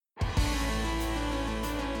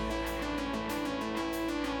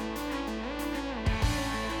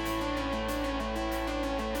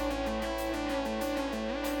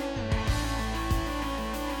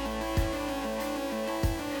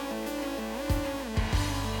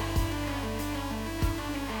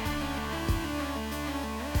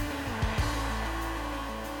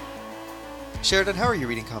Sheridan, how are you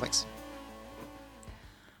reading comics?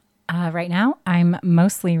 Right now, I'm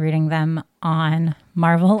mostly reading them on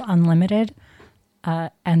Marvel Unlimited,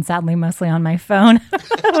 and sadly, mostly on my phone,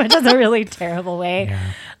 which is a really terrible way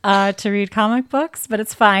to read comic books, but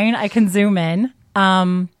it's fine. I can zoom in.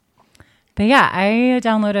 But yeah, I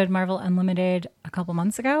downloaded Marvel Unlimited a couple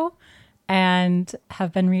months ago and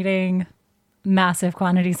have been reading massive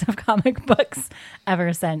quantities of comic books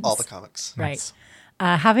ever since. All the comics. Right.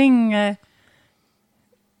 Having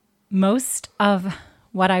most of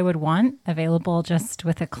what I would want available just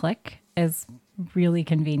with a click is really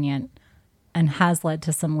convenient and has led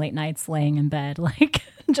to some late nights laying in bed, like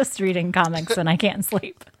just reading comics when I can't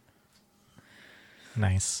sleep.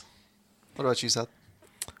 Nice. What about you, Seth?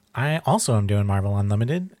 I also am doing Marvel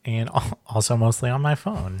Unlimited and also mostly on my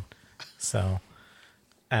phone. So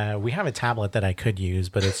we have a tablet that I could use,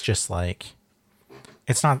 but it's just like,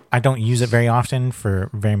 it's not, I don't use it very often for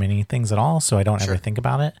very many things at all. So I don't ever think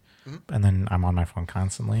about it. Mm-hmm. And then I'm on my phone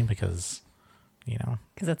constantly because, you know.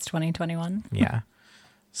 Because it's 2021. Yeah.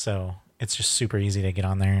 So it's just super easy to get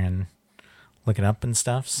on there and look it up and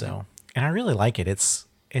stuff. So, and I really like it. It's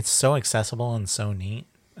so accessible and so neat.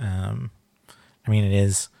 I mean, it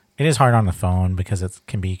is hard on the phone because it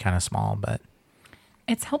can be kind of small, but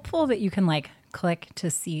it's helpful that you can like click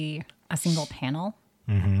to see a single panel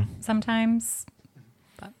sometimes.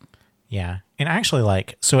 But. Yeah. And actually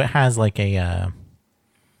so it has like a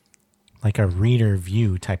reader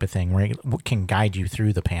view type of thing where it can guide you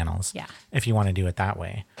through the panels. Yeah. If you want to do it that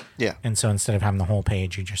way. Yeah. And so instead of having the whole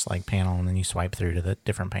page, you just like panel and then you swipe through to the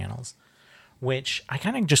different panels, which I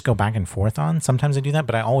kind of just go back and forth on. Sometimes I do that,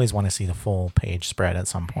 but I always want to see the full page spread at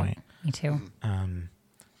some point. Me too.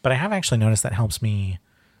 But I have actually noticed that helps me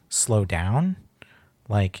slow down.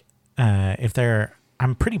 Like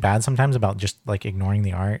I'm pretty bad sometimes about just like ignoring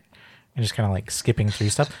the art and just kind of like skipping through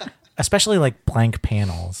stuff, especially like blank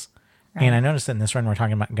panels. Right. And I noticed that in this run we're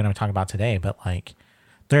going to talk about today, but like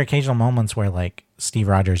there are occasional moments where like Steve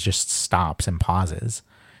Rogers just stops and pauses,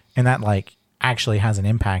 and that like actually has an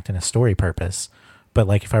impact and a story purpose. But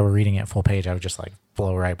like if I were reading it full page, I would just like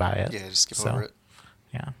blow right by it. Yeah, just skip over it.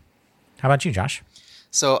 Yeah. How about you, Josh?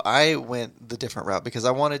 So I went the different route because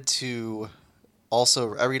I wanted to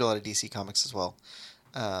also, I read a lot of DC comics as well.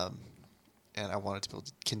 And I wanted to be able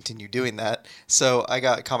to continue doing that. So I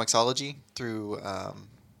got Comixology through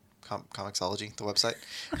Comixology, the website.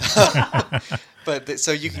 But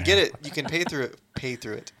so you can get it, you can pay through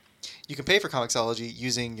it. You can pay for Comixology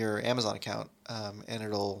using your Amazon account, and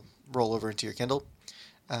it'll roll over into your Kindle.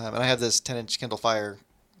 And I have this 10-inch Kindle Fire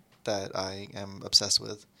that I am obsessed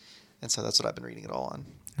with. And so that's what I've been reading it all on.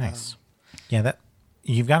 Nice. Yeah, that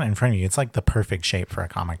you've got it in front of you. It's like the perfect shape for a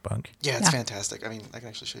comic book. Yeah, it's fantastic. I mean, I can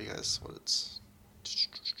actually show you guys what it's...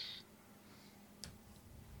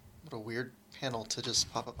 What a weird panel to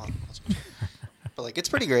just pop up on. But like, it's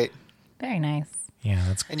pretty great. Very nice. Yeah,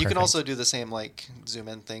 that's And perfect. You can also do the same like zoom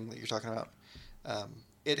in thing that you're talking about.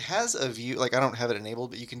 It has a view, like I don't have it enabled,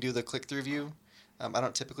 but you can do the click through view. I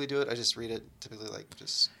don't typically do it. I just read it typically like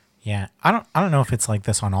just... Yeah, I don't know if it's like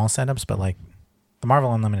this on all setups, but like the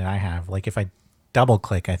Marvel Unlimited I have, like if I double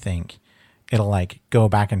click, I think it'll like go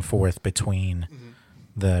back and forth between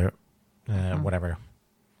the whatever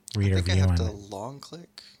reader view. I think I have to long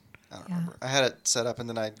click. I don't remember. I had it set up and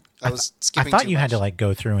then I was skipping. I thought you had to like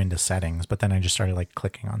go through into settings, but then I just started like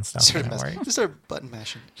clicking on stuff. Just started button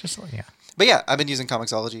mashing. Yeah. But yeah, I've been using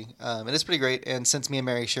Comixology, and it's pretty great. And since me and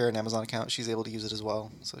Mary share an Amazon account, she's able to use it as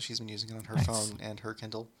well. So she's been using it on her phone and her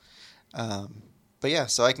Kindle. But yeah,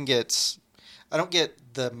 so I don't get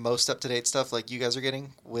the most up-to-date stuff like you guys are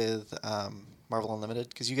getting with Marvel Unlimited,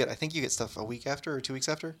 because I think you get stuff a week after or 2 weeks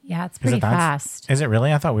after. Yeah, it's pretty fast. Is it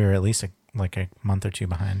really? I thought we were at least like a month or two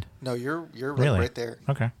behind. No, you're really? right there.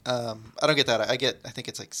 Okay. I don't get that. I think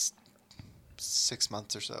it's like 6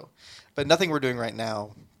 months or so, but nothing we're doing right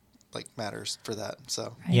now like matters for that.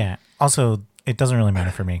 So yeah. Also, it doesn't really matter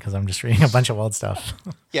for me because I'm just reading a bunch of old stuff.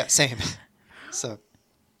 Yeah, same. So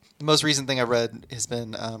the most recent thing I read has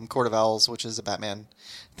been Court of Owls, which is a Batman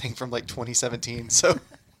thing from like 2017. So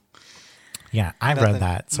yeah, I read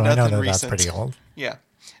that, so I know that that's pretty old. Yeah,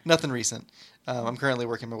 nothing recent. I'm currently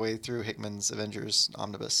working my way through Hickman's Avengers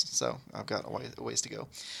Omnibus, so I've got a ways to go.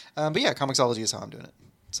 But yeah, Comixology is how I'm doing it.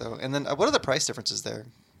 So, and then what are the price differences there?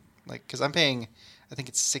 Like, because I'm paying, I think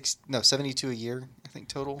it's 72 a year. I think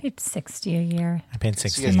total. It's 60 a year. I paid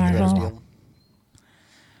 60 a year.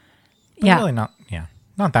 Yeah, really not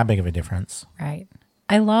that big of a difference. Right.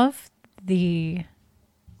 I love the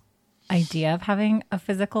idea of having a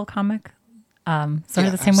physical comic. Sort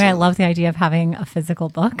of the same way I love the idea of having a physical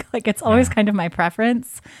book. Like it's always kind of my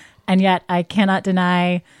preference. And yet I cannot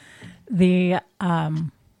deny the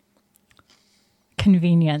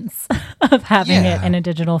convenience of having it in a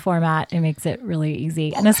digital format. It makes it really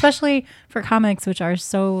easy. And especially for comics, which are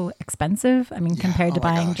so expensive. I mean, compared to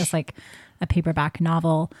buying just like a paperback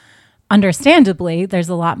novel, understandably, there's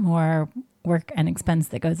a lot more work and expense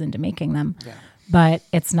that goes into making them. Yeah. But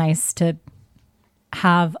it's nice to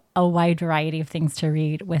have a wide variety of things to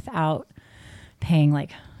read without paying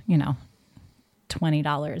like,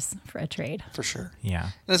 $20 for a trade. For sure. Yeah.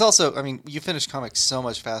 And it's also, I mean, you finish comics so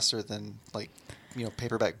much faster than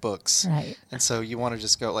paperback books. Right. And so you want to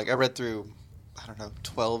just go, like, I read through,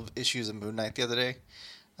 12 issues of Moon Knight the other day.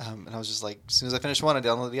 And I was just like, as soon as I finished one, I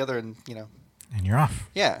downloaded the other and, And you're off.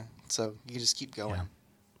 Yeah. So you can just keep going.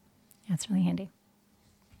 Yeah, it's really handy.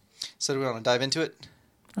 So do we want to dive into it?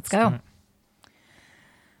 Let's go.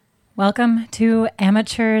 Welcome to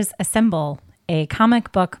Amateurs Assemble, a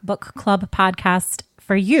comic book club podcast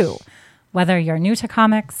for you, whether you're new to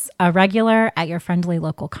comics, a regular at your friendly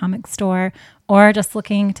local comic store, or just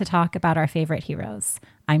looking to talk about our favorite heroes.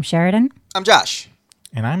 I'm Sheridan. I'm Josh.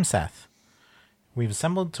 And I'm Seth. We've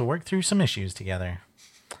assembled to work through some issues together.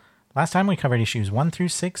 Last time we covered issues 1 through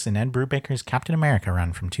 6 in Ed Brubaker's Captain America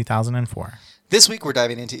run from 2004. This week we're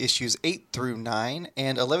diving into issues 8 through 9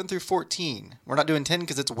 and 11 through 14. We're not doing 10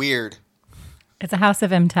 because it's weird. It's a House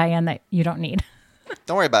of M tie-in that you don't need.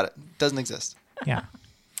 Don't worry about it. It doesn't exist. Yeah.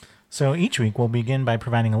 So each week we'll begin by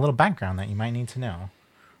providing a little background that you might need to know,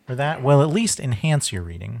 or that will at least enhance your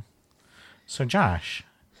reading. So Josh,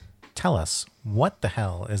 tell us, what the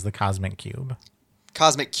hell is the Cosmic Cube?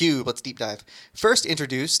 Cosmic Cube, let's deep dive. First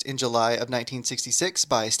introduced in July of 1966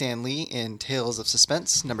 by Stan Lee in Tales of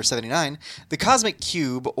Suspense, number 79, the Cosmic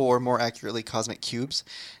Cube, or more accurately Cosmic Cubes,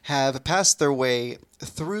 have passed their way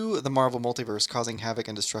through the Marvel multiverse, causing havoc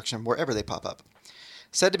and destruction wherever they pop up.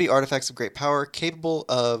 Said to be artifacts of great power, capable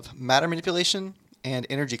of matter manipulation and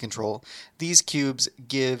energy control, these cubes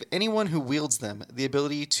give anyone who wields them the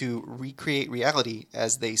ability to recreate reality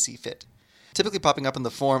as they see fit. Typically popping up in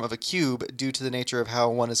the form of a cube due to the nature of how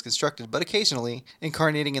one is constructed, but occasionally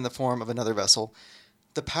incarnating in the form of another vessel.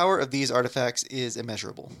 The power of these artifacts is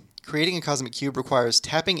immeasurable. Creating a cosmic cube requires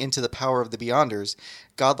tapping into the power of the Beyonders,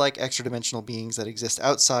 godlike extra-dimensional beings that exist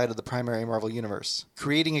outside of the primary Marvel universe.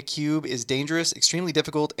 Creating a cube is dangerous, extremely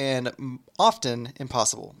difficult, and often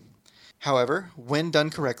impossible. However, when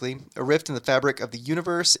done correctly, a rift in the fabric of the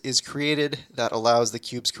universe is created that allows the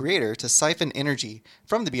cube's creator to siphon energy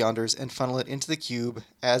from the Beyonders and funnel it into the cube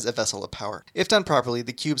as a vessel of power. If done properly,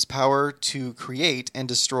 the cube's power to create and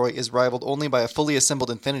destroy is rivaled only by a fully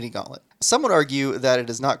assembled Infinity Gauntlet. Some would argue that it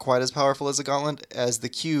is not quite as powerful as a gauntlet, as the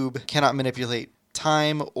cube cannot manipulate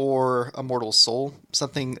time or a mortal soul,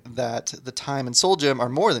 something that the Time and Soul Gem are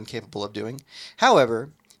more than capable of doing.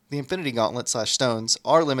 However, the Infinity Gauntlet / stones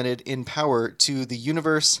are limited in power to the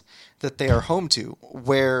universe that they are home to,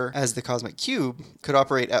 whereas the Cosmic Cube could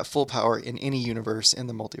operate at full power in any universe in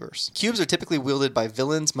the multiverse. Cubes are typically wielded by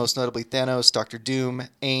villains, most notably Thanos, Dr. Doom,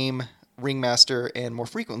 AIM, Ringmaster, and more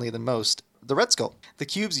frequently than most, the Red Skull. The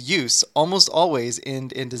cube's use almost always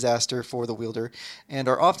end in disaster for the wielder, and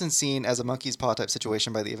are often seen as a monkey's paw type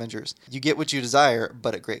situation by the Avengers. You get what you desire,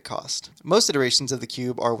 but at great cost. Most iterations of the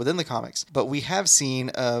cube are within the comics, but we have seen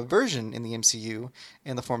a version in the MCU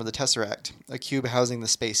in the form of the Tesseract, a cube housing the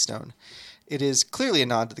Space Stone. It is clearly a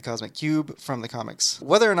nod to the Cosmic Cube from the comics.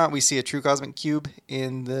 Whether or not we see a true Cosmic Cube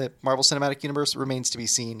in the Marvel Cinematic Universe remains to be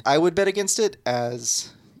seen. I would bet against it,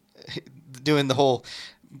 as doing the whole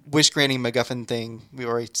wish-granting MacGuffin thing, we've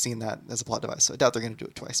already seen that as a plot device, so I doubt they're going to do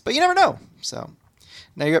it twice. But you never know. So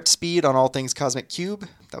now you're up to speed on all things Cosmic Cube.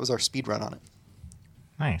 That was our speed run on it.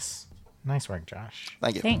 Nice. Nice work, Josh.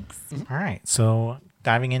 Thank you. Thanks. All right, so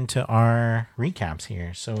diving into our recaps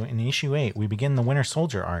here. So in issue 8, we begin the Winter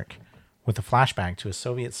Soldier arc with a flashback to a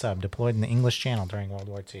Soviet sub deployed in the English Channel during World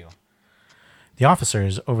War II. The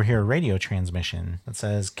officers overhear a radio transmission that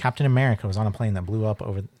says Captain America was on a plane that blew up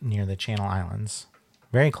over near the Channel Islands,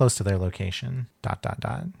 very close to their location. ...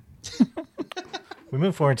 We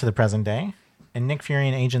move forward to the present day, and Nick Fury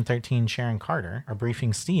and Agent 13 Sharon Carter are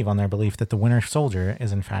briefing Steve on their belief that the Winter Soldier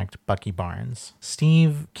is in fact Bucky Barnes.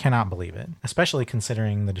 Steve cannot believe it, especially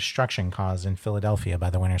considering the destruction caused in Philadelphia by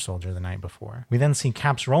the Winter Soldier the night before. We then see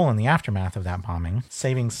Cap's role in the aftermath of that bombing,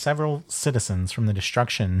 saving several citizens from the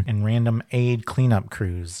destruction in random aid cleanup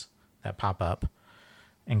crews that pop up,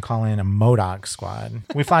 and call in a MODOK squad.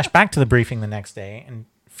 We flash back to the briefing the next day, and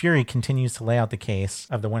Fury continues to lay out the case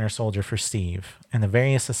of the Winter Soldier for Steve and the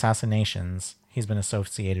various assassinations he's been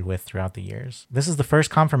associated with throughout the years. This is the first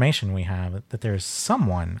confirmation we have that there's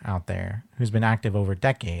someone out there who's been active over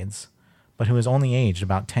decades, but who has only aged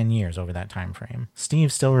about 10 years over that time frame.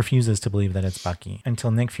 Steve still refuses to believe that it's Bucky until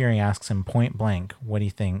Nick Fury asks him point blank what he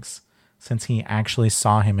thinks, since he actually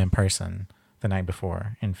saw him in person the night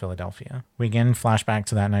before in Philadelphia. We again flash back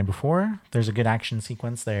to that night before. There's a good action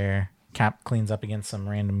sequence there. Cap cleans up against some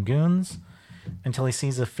random goons until he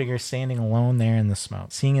sees a figure standing alone there in the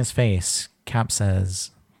smoke. Seeing his face, Cap says,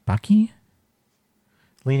 "Bucky?"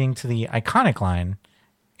 Leading to the iconic line,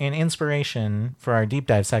 an inspiration for our deep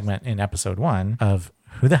dive segment in episode 1 of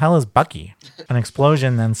 "Who the hell is Bucky?" An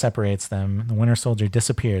explosion then separates them. The Winter Soldier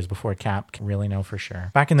disappears before Cap can really know for sure.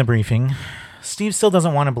 Back in the briefing, Steve still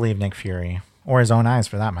doesn't want to believe Nick Fury, or his own eyes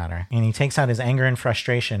for that matter, and he takes out his anger and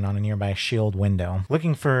frustration on a nearby S.H.I.E.L.D. window.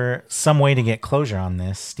 Looking for some way to get closure on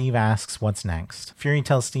this, Steve asks what's next. Fury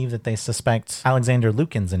tells Steve that they suspect Alexander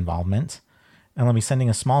Lukin's involvement, and they'll be sending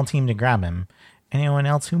a small team to grab him. Anyone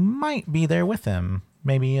else who might be there with him,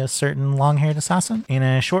 maybe a certain long-haired assassin? In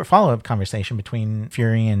a short follow-up conversation between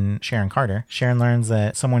Fury and Sharon Carter, Sharon learns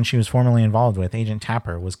that someone she was formerly involved with, Agent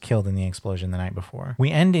Tapper, was killed in the explosion the night before.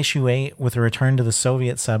 We end issue 8 with a return to the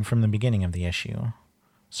Soviet sub from the beginning of the issue,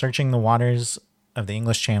 searching the waters of the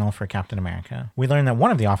English Channel for Captain America. We learn that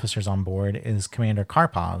one of the officers on board is Commander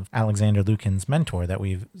Karpov, Alexander Lukin's mentor that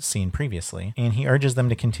we've seen previously, and he urges them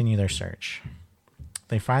to continue their search.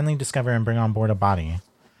 They finally discover and bring on board a body,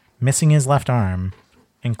 missing his left arm,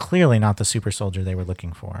 and clearly not the super soldier they were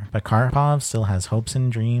looking for. But Karpov still has hopes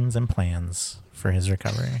and dreams and plans for his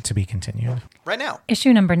recovery, to be continued. Right now.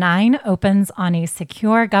 Issue number 9 opens on a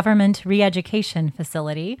secure government re-education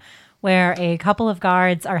facility where a couple of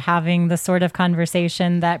guards are having the sort of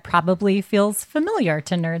conversation that probably feels familiar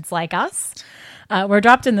to nerds like us. We're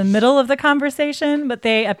dropped in the middle of the conversation, but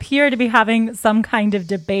they appear to be having some kind of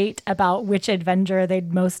debate about which Avenger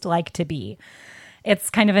they'd most like to be. It's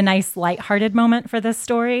kind of a nice lighthearted moment for this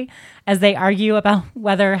story as they argue about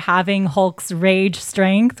whether having Hulk's rage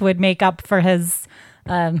strength would make up for his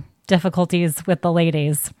difficulties with the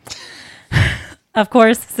ladies. Of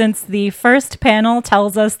course, since the first panel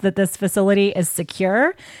tells us that this facility is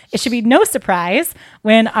secure, it should be no surprise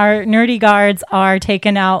when our nerdy guards are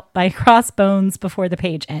taken out by crossbones before the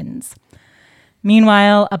page ends.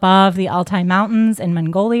 Meanwhile, above the Altai Mountains in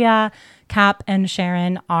Mongolia, Cap and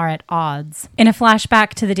Sharon are at odds. In a flashback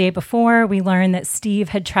to the day before, we learn that Steve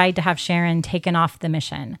had tried to have Sharon taken off the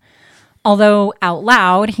mission. Although out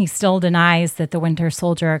loud, he still denies that the Winter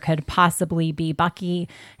Soldier could possibly be Bucky,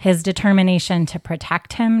 his determination to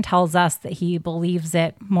protect him tells us that he believes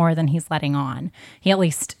it more than he's letting on. He at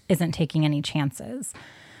least isn't taking any chances.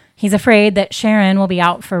 He's afraid that Sharon will be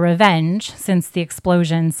out for revenge since the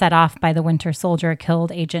explosion set off by the Winter Soldier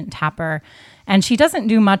killed Agent Tapper, and she doesn't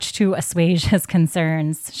do much to assuage his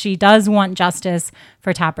concerns. She does want justice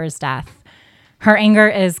for Tapper's death. Her anger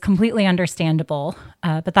is completely understandable,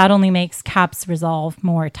 but that only makes Cap's resolve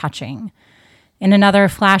more touching. In another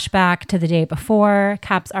flashback to the day before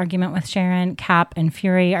Cap's argument with Sharon, Cap and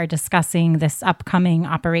Fury are discussing this upcoming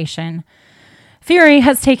operation. Fury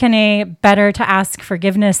has taken a better to ask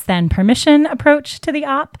forgiveness than permission approach to the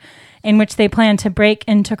op, in which they plan to break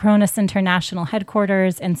into Cronus International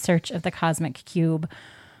headquarters in search of the Cosmic Cube.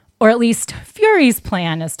 Or at least Fury's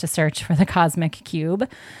plan is to search for the Cosmic Cube.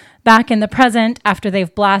 Back in the present, after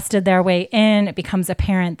they've blasted their way in, it becomes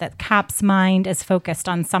apparent that Cap's mind is focused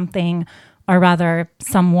on something, or rather,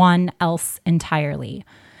 someone else entirely.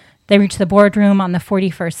 They reach the boardroom on the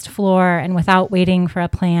 41st floor, and without waiting for a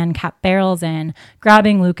plan, Cap barrels in,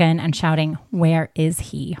 grabbing Lukin and shouting, "Where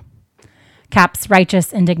is he?" Cap's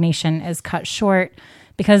righteous indignation is cut short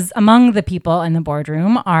because among the people in the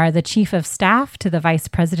boardroom are the chief of staff to the vice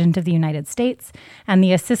president of the United States and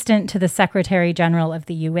the assistant to the secretary general of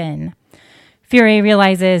the UN. Fury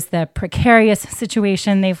realizes the precarious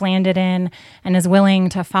situation they've landed in and is willing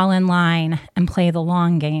to fall in line and play the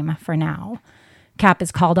long game for now. Cap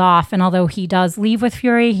is called off, and although he does leave with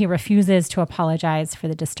Fury, he refuses to apologize for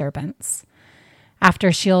the disturbance. After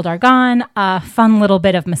S.H.I.E.L.D. are gone, a fun little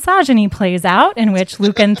bit of misogyny plays out in which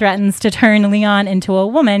Lukin threatens to turn Leon into a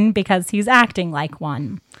woman because he's acting like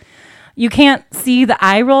one. You can't see the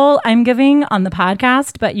eye roll I'm giving on the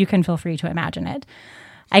podcast, but you can feel free to imagine it.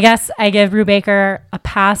 I guess I give Brubaker a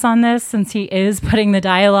pass on this since he is putting the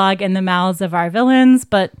dialogue in the mouths of our villains,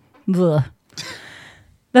 but ugh.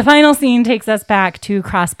 The final scene takes us back to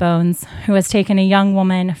Crossbones, who has taken a young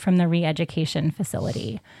woman from the re-education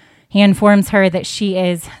facility. He informs her that she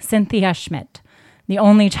is Cynthia Schmidt, the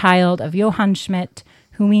only child of Johann Schmidt,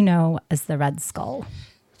 who we know as the Red Skull.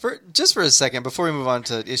 Just for a second, before we move on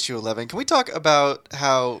to issue 11, can we talk about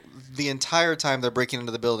how the entire time they're breaking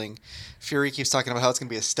into the building, Fury keeps talking about how it's going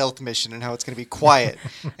to be a stealth mission and how it's going to be quiet.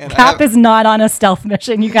 And Cap is not on a stealth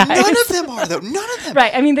mission, you guys. None of them are, though. None of them.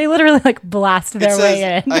 Right. I mean, they literally like blast their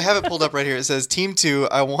way in. I have it pulled up right here. It says, Team 2,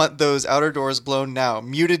 I want those outer doors blown now.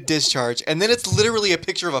 Muted discharge. And then it's literally a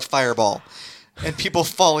picture of a fireball. And people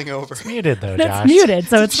falling over. It's muted, though, Josh. It's muted,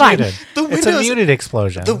 so it's fine. It's a muted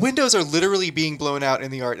explosion. The windows are literally being blown out in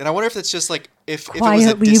the art. And I wonder if it's just like, if it was a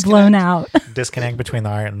Quietly disconnect. blown out. Disconnect between the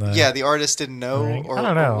art and the... Yeah, the artist didn't know or, I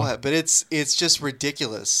don't know. or what. But it's just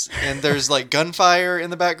ridiculous. And there's like gunfire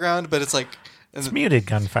in the background, but it's like... It's muted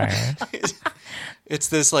gunfire. It's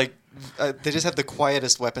this like... they just have the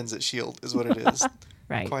quietest weapons at S.H.I.E.L.D. is what it is.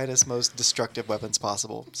 Right. Quietest, most destructive weapons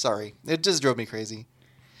possible. Sorry. It just drove me crazy.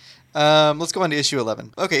 Let's go on to issue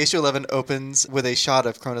 11. Okay, issue 11 opens with a shot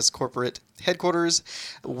of Cronus corporate headquarters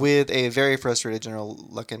with a very frustrated General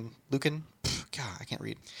Lucan. God, I can't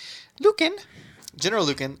read. General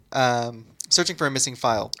Lucan, searching for a missing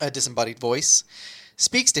file. A disembodied voice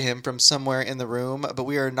speaks to him from somewhere in the room, but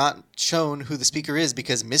we are not shown who the speaker is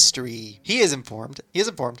because mystery. He is informed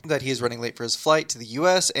that he is running late for his flight to the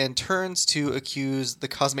U.S. and turns to accuse the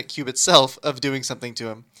Cosmic Cube itself of doing something to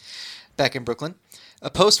him. Back in Brooklyn, a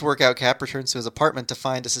post-workout Cap returns to his apartment to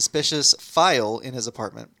find a suspicious file in his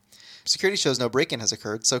apartment. Security shows no break-in has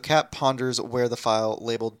occurred, so Cap ponders where the file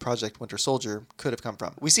labeled Project Winter Soldier could have come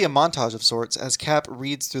from. We see a montage of sorts as Cap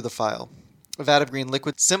reads through the file. A vat of green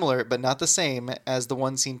liquid, similar but not the same as the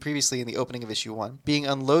one seen previously in the opening of issue 1, being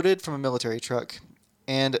unloaded from a military truck,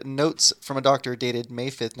 and notes from a doctor dated May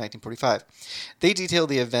 5th, 1945. They detail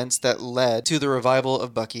the events that led to the revival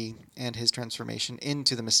of Bucky and his transformation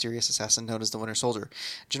into the mysterious assassin known as the Winter Soldier.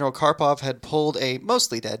 General Karpov had pulled a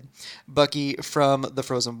mostly dead Bucky from the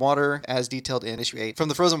frozen water, as detailed in issue 8. From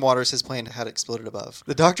the frozen waters, his plane had exploded above.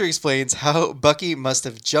 The doctor explains how Bucky must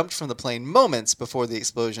have jumped from the plane moments before the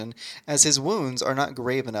explosion, as his wounds are not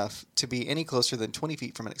grave enough to be any closer than 20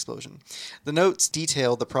 feet from an explosion. The notes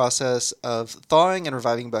detail the process of thawing and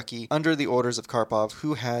reviving Bucky under the orders of Karpov,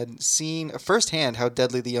 who had seen firsthand how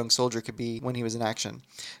deadly the young soldier could be when he was in action.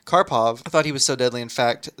 Karpov thought he was so deadly, in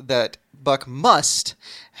fact, that Buck must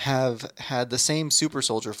have had the same super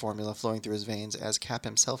soldier formula flowing through his veins as Cap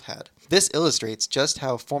himself had. This illustrates just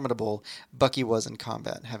how formidable Bucky was in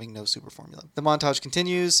combat, having no super formula. The montage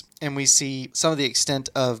continues, and we see some of the extent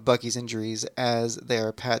of Bucky's injuries as they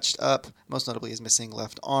are patched up, most notably his missing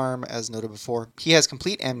left arm, as noted before. He has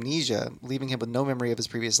complete amnesia, leaving him with no memory of his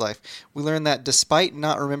previous life. We learn that despite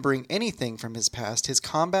not remembering anything from his past, his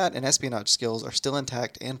combat and espionage skills are still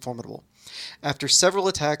intact and formidable. After several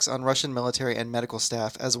attacks on Russian military and medical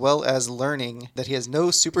staff, as well as learning that he has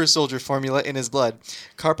no super soldier formula in his blood,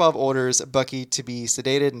 Karpov orders Bucky to be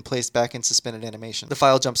sedated and placed back in suspended animation. The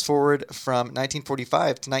file jumps forward from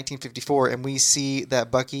 1945 to 1954, and we see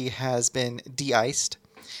that Bucky has been de-iced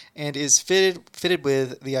and is fitted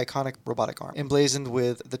with the iconic robotic arm, emblazoned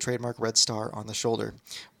with the trademark red star on the shoulder.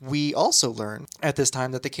 We also learn at this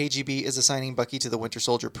time that the KGB is assigning Bucky to the Winter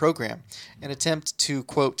Soldier program, an attempt to,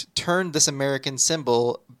 quote, turn this American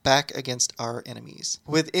symbol back against our enemies.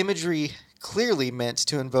 With imagery clearly meant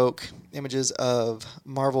to invoke images of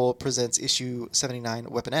Marvel Presents Issue 79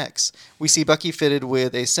 Weapon X, we see Bucky fitted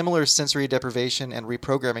with a similar sensory deprivation and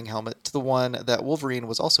reprogramming helmet to the one that Wolverine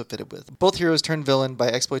was also fitted with. Both heroes turn villain by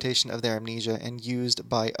exploitation of their amnesia and used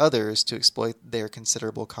by others to exploit their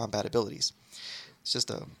considerable combat abilities. It's just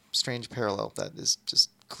a strange parallel that is just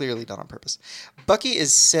clearly done on purpose. Bucky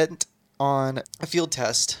is sent on a field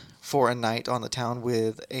test for a night on the town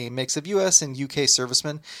with a mix of US and UK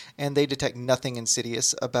servicemen, and they detect nothing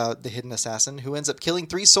insidious about the hidden assassin, who ends up killing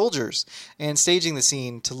 3 soldiers and staging the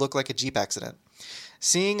scene to look like a Jeep accident.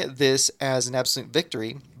 Seeing this as an absolute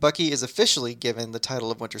victory, Bucky is officially given the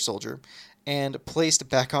title of Winter Soldier and placed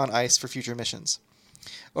back on ice for future missions.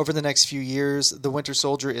 Over the next few years, the Winter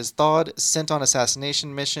Soldier is thawed, sent on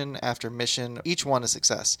assassination mission after mission, each one a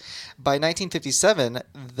success. By 1957,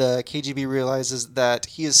 the KGB realizes that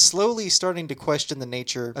he is slowly starting to question the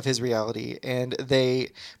nature of his reality, and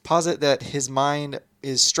they posit that his mind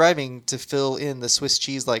is striving to fill in the Swiss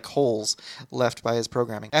cheese-like holes left by his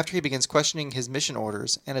programming. After he begins questioning his mission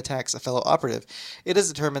orders and attacks a fellow operative, it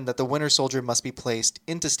is determined that the Winter Soldier must be placed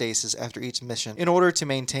into stasis after each mission in order to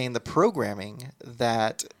maintain the programming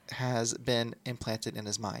that has been implanted in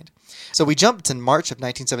his mind. So we jump to March of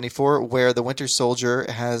 1974, where the Winter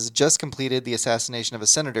Soldier has just completed the assassination of a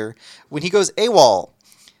senator when he goes AWOL.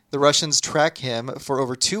 The Russians track him for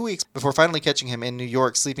over 2 weeks before finally catching him in New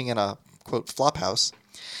York sleeping in a, quote, flop house.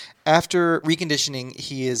 After reconditioning,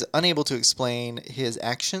 he is unable to explain his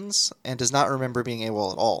actions and does not remember being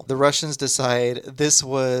AWOL at all. The Russians decide this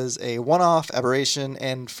was a one-off aberration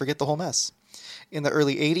and forget the whole mess. In the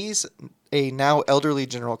early 80s, a now elderly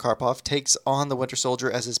General Karpov takes on the Winter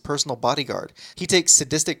Soldier as his personal bodyguard. He takes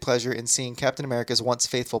sadistic pleasure in seeing Captain America's once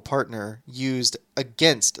faithful partner used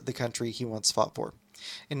against the country he once fought for.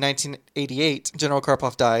 In 1988, General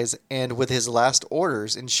Karpov dies, and with his last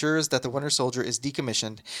orders, ensures that the Winter Soldier is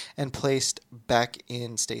decommissioned and placed back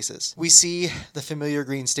in stasis. We see the familiar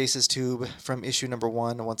green stasis tube from issue number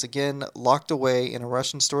 1 once again, locked away in a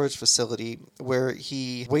Russian storage facility where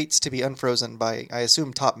he waits to be unfrozen by, I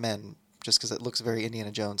assume, top men, just because it looks very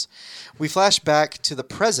Indiana Jones. We flash back to the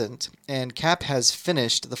present, and Cap has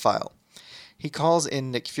finished the file. He calls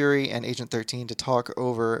in Nick Fury and Agent 13 to talk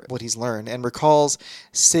over what he's learned and recalls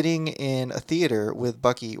sitting in a theater with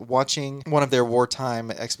Bucky watching one of their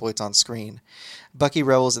wartime exploits on screen. Bucky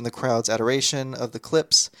revels in the crowd's adoration of the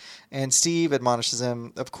clips, and Steve admonishes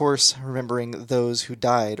him, of course, remembering those who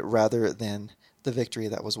died rather than the victory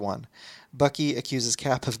that was won. Bucky accuses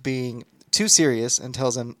Cap of being too serious and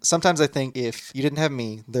tells him, "Sometimes I think if you didn't have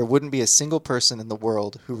me, there wouldn't be a single person in the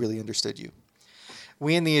world who really understood you."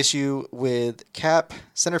 We end the issue with Cap,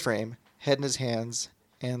 center frame, head in his hands,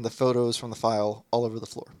 and the photos from the file all over the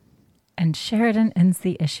floor. And Sheridan ends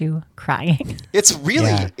the issue crying. It's really,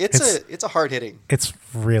 Yeah, it's a hard hitting. It's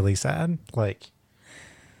really sad. Like,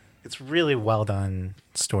 it's really well done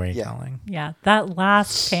storytelling. Yeah, that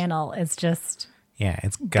last panel is just Yeah,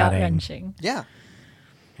 it's gut gutting. wrenching. Yeah.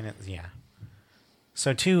 And it's, yeah.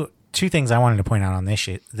 So two things I wanted to point out on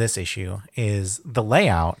this issue is the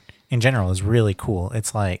layout in general is really cool.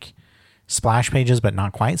 It's like splash pages, but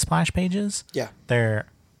not quite splash pages. Yeah. They're,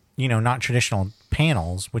 not traditional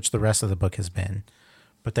panels, which the rest of the book has been,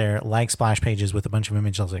 but they're like splash pages with a bunch of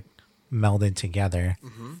images like melded together.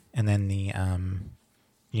 Mm-hmm. And then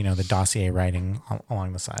the dossier writing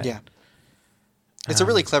along the side. Yeah. It's a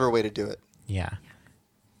really clever way to do it. Yeah.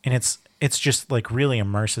 And it's just like really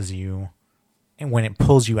immerses you and when it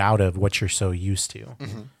pulls you out of what you're so used to.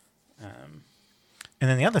 Mm-hmm. And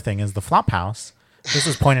then the other thing is the Flophouse. This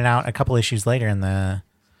was pointed out a couple issues later in the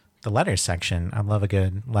letters section. I love a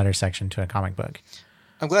good letter section to a comic book.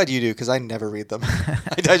 I'm glad you do, because I never read them.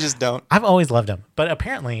 I just don't. I've always loved them. But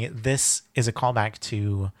apparently this is a callback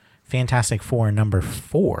to Fantastic Four number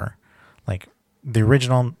 4. Like the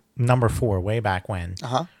original number 4 way back when.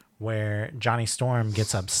 Uh-huh. Where Johnny Storm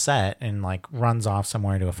gets upset and like runs off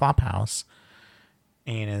somewhere to a Flophouse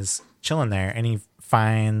and is chilling there, and he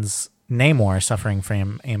finds Namor suffering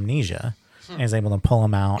from amnesia and is able to pull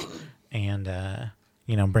him out and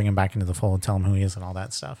bring him back into the fold, tell him who he is and all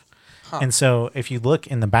that stuff. And so if you look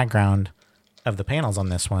in the background of the panels on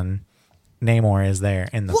this one, Namor is there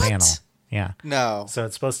in the panel. Yeah. No. So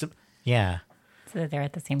it's supposed to, yeah. So they're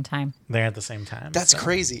at the same time. They're at the same time. That's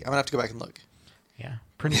crazy. I'm going to have to go back and look. Yeah.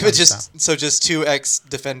 Pretty But fun stuff. just two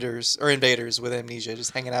ex-defenders or invaders with amnesia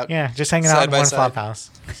just hanging out. Yeah, just hanging out side in by one side. Flophouse.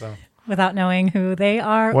 So Without knowing who they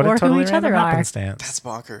are what or a totally who each other random are. happenstance. That's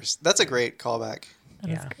bonkers. That's a great callback. That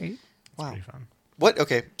is great. Wow. Pretty fun. What?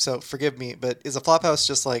 Okay, so forgive me, but is a Flophouse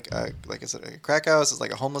just like is it a crack house? Is it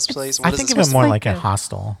like a homeless place? What I is think it of it supposed more to be? like a Like a-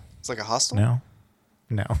 hostel. It's like a hostel? No.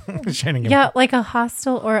 Shannon, give Yeah, like a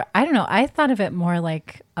hostel, or I don't know. I thought of it more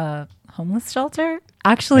like a homeless shelter.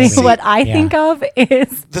 Actually, Maybe. what I Yeah. think of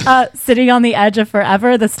is Sitting on the Edge of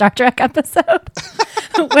Forever, the Star Trek episode,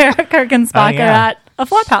 where Kirk and Spock yeah. are at a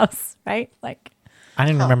flop house, right? Like, I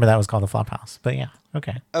didn't remember that was called the Flophouse, but yeah,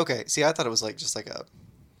 okay. Okay, see, I thought it was like just like a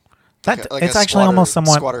That like it's a actually squatter- almost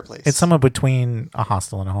somewhat. squatter place. It's somewhat between a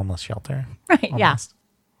hostel and a homeless shelter. right? Yeah. Almost.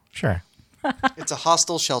 Sure. it's a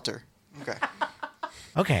hostel shelter. Okay.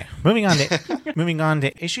 Okay, moving on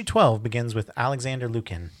to issue 12 begins with Alexander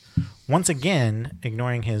Lukin, once again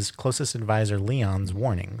ignoring his closest advisor Leon's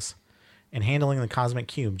warnings and handling the cosmic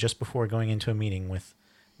cube just before going into a meeting with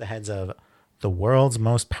the heads of the world's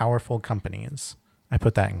most powerful companies. I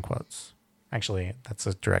put that in quotes. Actually, that's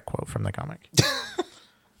a direct quote from the comic.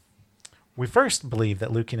 We first believe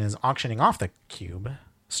that Lukin is auctioning off the cube,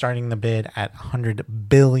 starting the bid at $100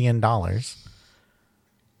 billion.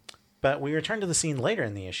 But we return to the scene later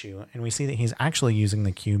in the issue, and we see that he's actually using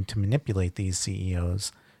the cube to manipulate these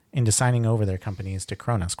CEOs into signing over their companies to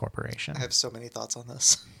Kronos Corporation. I have so many thoughts on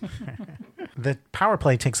this. The power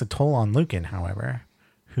play takes a toll on Lukin, however,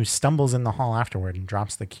 who stumbles in the hall afterward and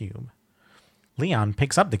drops the cube. Leon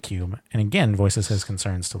picks up the cube and again voices his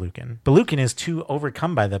concerns to Lukin. But Lukin is too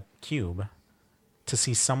overcome by the cube to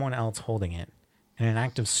see someone else holding it. In an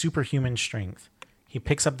act of superhuman strength, he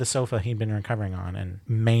picks up the sofa he'd been recovering on and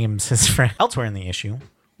maims his friend. Elsewhere in the issue,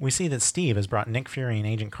 We see that Steve has brought Nick Fury and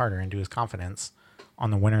Agent Carter into his confidence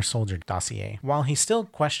on the Winter Soldier dossier. While he still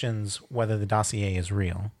questions whether the dossier is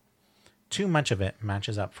real, too much of it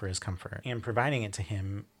matches up for his comfort, and providing it to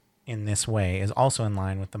him in this way is also in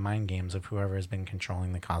line with the mind games of whoever has been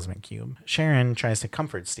controlling the Cosmic Cube. Sharon tries to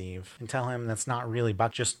comfort Steve and tell him that's not really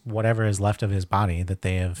Buck, just whatever is left of his body that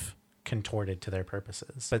they have contorted to their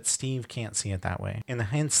purposes. But Steve can't see it that way. In the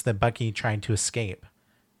hints that Bucky tried to escape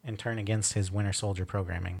and turn against his Winter Soldier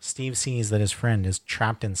programming, Steve sees that his friend is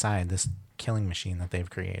trapped inside this killing machine that they've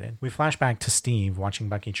created. We flash back to Steve watching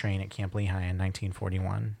Bucky train at Camp Lehigh in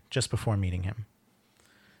 1941, just before meeting him.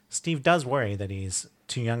 Steve does worry that he's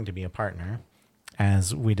too young to be a partner,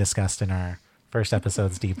 as we discussed in our first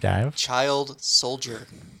episode's deep dive. Child soldier.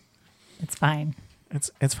 It's fine.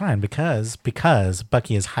 It's fine because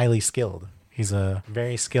Bucky is highly skilled. He's a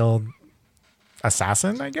very skilled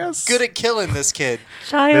assassin, I guess. Good at killing this kid.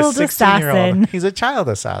 Child This 16-year-old, assassin. he's a child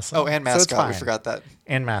assassin. Oh, and So it's mascot. We fine. forgot that.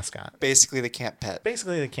 And mascot. Basically the camp pet.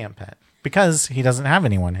 Basically the camp pet. Because he doesn't have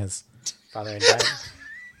anyone. His father had died.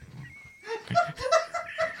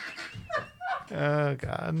 Oh,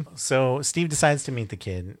 God. So Steve decides to meet the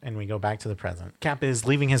kid, and we go back to the present. Cap is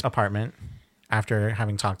leaving his apartment after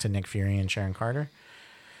having talked to Nick Fury and Sharon Carter,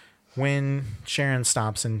 when Sharon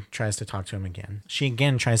stops and tries to talk to him again. She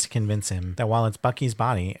again tries to convince him that while it's Bucky's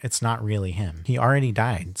body, it's not really him. He already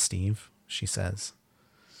died, Steve, she says.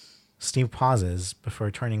 Steve pauses before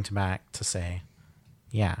turning back to say,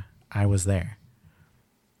 yeah, I was there.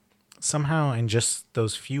 Somehow, in just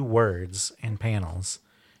those few words and panels,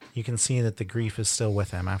 you can see that the grief is still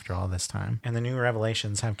with him after all this time. And the new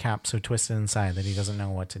revelations have Cap so twisted inside that he doesn't know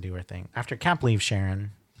what to do or think. After Cap leaves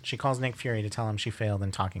Sharon, she calls Nick Fury to tell him she failed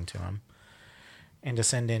in talking to him and to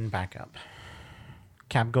send in backup.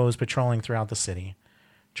 Cap goes patrolling throughout the city,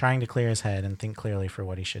 trying to clear his head and think clearly for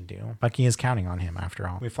what he should do. Bucky is counting on him, after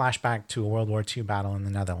all. We flash back to a World War II battle in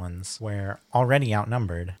the Netherlands, where, already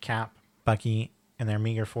outnumbered, Cap, Bucky, and their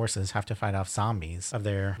meager forces have to fight off zombies of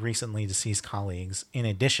their recently deceased colleagues, in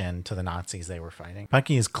addition to the Nazis they were fighting.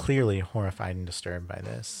 Bucky is clearly horrified and disturbed by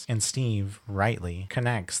this, and Steve, rightly,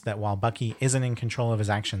 connects that while Bucky isn't in control of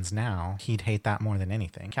his actions now, he'd hate that more than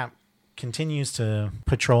anything. Cap continues to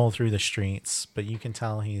patrol through the streets, but you can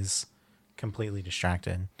tell he's completely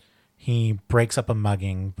distracted. He breaks up a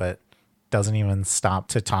mugging, but doesn't even stop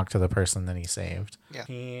to talk to the person that he saved. Yeah.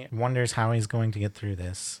 He wonders how he's going to get through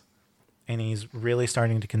this. And he's really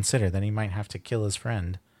starting to consider that he might have to kill his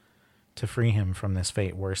friend to free him from this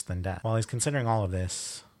fate worse than death. While he's considering all of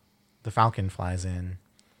this, the Falcon flies in,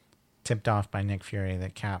 tipped off by Nick Fury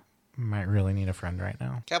that Cap might really need a friend right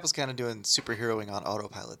now. Cap was kind of doing superheroing on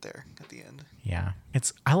autopilot there at the end. Yeah.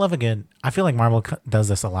 I feel like Marvel does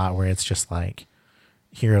this a lot, where it's just like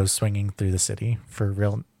heroes swinging through the city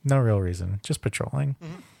for no real reason, just patrolling.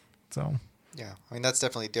 Mm-hmm. So... yeah, I mean, that's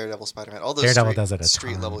definitely Daredevil, Spider-Man. All those Daredevil does it a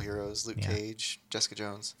street ton. level heroes, Luke Cage, Jessica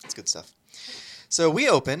Jones. It's good stuff. So we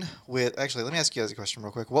open with, actually, let me ask you guys a question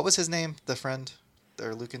real quick. What was his name, the friend,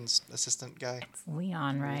 or Lucan's assistant guy? It's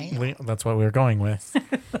Leon, right? That's what we were going with.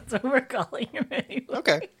 That's what we're calling him anyway.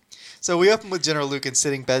 Okay. So we open with General Lucan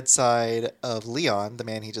sitting bedside of Leon, the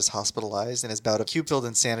man he just hospitalized in his bout of cube-filled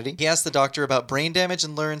insanity. He asks the doctor about brain damage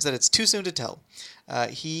and learns that it's too soon to tell.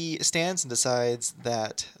 He stands and decides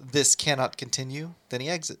that this cannot continue. Then he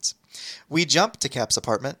exits. We jump to Cap's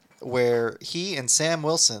apartment, where he and Sam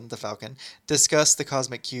Wilson, the Falcon, discuss the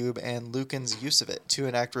Cosmic Cube and Lucan's use of it to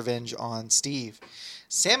enact revenge on Steve.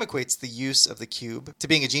 Sam equates the use of the cube to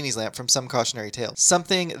being a genie's lamp from some cautionary tale,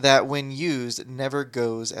 something that when used never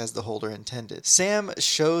goes as the holder intended. Sam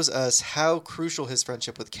shows us how crucial his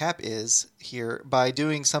friendship with Cap is here by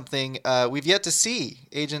doing something we've yet to see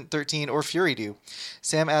Agent 13 or Fury do.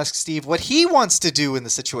 Sam asks Steve what he wants to do in the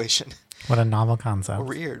situation. What a novel concept.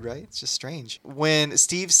 Weird, right? It's just strange. When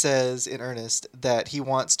Steve says in earnest that he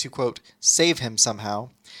wants to, quote, save him somehow,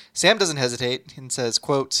 Sam doesn't hesitate and says,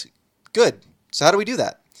 quote, good. So how do we do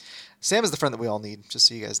that? Sam is the friend that we all need, just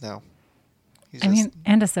so you guys know.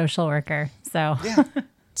 And a social worker. So yeah,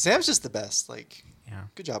 Sam's just the best. Yeah.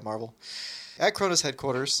 Good job, Marvel. At Kronos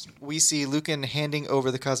headquarters, we see Lucan handing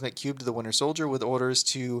over the Cosmic Cube to the Winter Soldier with orders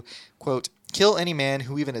to, quote, kill any man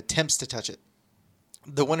who even attempts to touch it.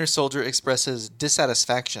 The Winter Soldier expresses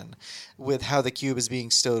dissatisfaction with how the cube is being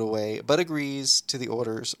stowed away, but agrees to the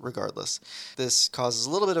orders regardless. This causes a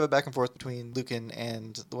little bit of a back and forth between Lucan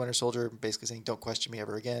and the Winter Soldier, basically saying, don't question me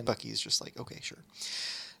ever again. Bucky's just like, okay, sure.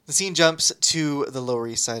 The scene jumps to the Lower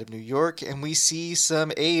East Side of New York, and we see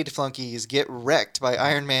some aid flunkies get wrecked by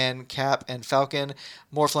Iron Man, Cap, and Falcon.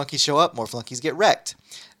 More flunkies show up, more flunkies get wrecked.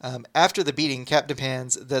 After the beating, Cap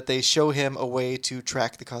demands that they show him a way to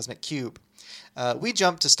track the Cosmic Cube. We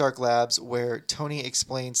jump to Stark Labs, where Tony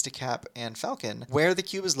explains to Cap and Falcon where the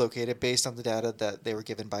cube is located based on the data that they were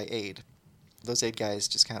given by AID. Those AID guys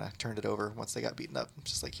just kind of turned it over once they got beaten up.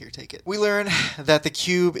 Just like, here, take it. We learn that the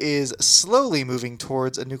cube is slowly moving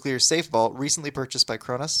towards a nuclear safe vault recently purchased by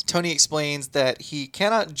Cronus. Tony explains that he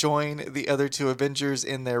cannot join the other two Avengers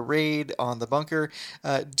in their raid on the bunker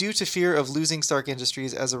due to fear of losing Stark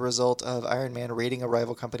Industries as a result of Iron Man raiding a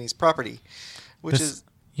rival company's property,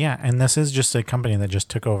 Yeah, and this is just a company that just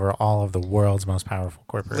took over all of the world's most powerful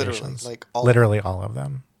corporations. Literally, all of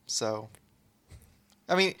them. So,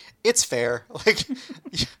 I mean, it's fair. Like,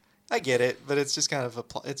 I get it, but it's just kind of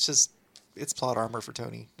it's plot armor for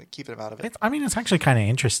Tony, keeping him out of it. It's actually kind of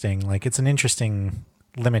interesting. Like, it's an interesting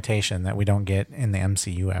limitation that we don't get in the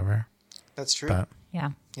MCU ever. That's true. But,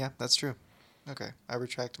 Yeah, that's true. Okay, I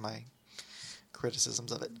retract my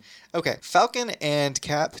criticisms of it. Okay, Falcon and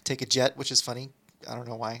Cap take a jet, which is funny. I don't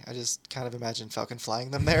know why. I just kind of imagine Falcon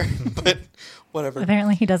flying them there, but whatever.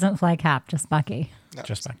 apparently he doesn't fly Cap, just Bucky. No.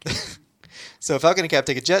 just back. So Falcon and Cap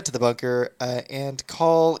take a jet to the bunker and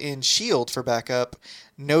call in S.H.I.E.L.D. for backup,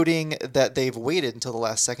 noting that they've waited until the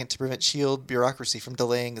last second to prevent S.H.I.E.L.D. bureaucracy from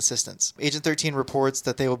delaying assistance. Agent 13 reports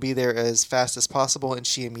that they will be there as fast as possible, and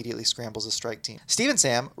she immediately scrambles a strike team. Steve and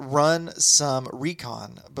Sam run some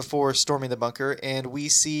recon before storming the bunker, and we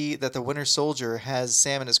see that the Winter Soldier has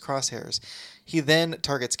Sam in his crosshairs. He then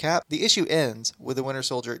targets Cap. The issue ends with the Winter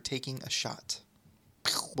Soldier taking a shot.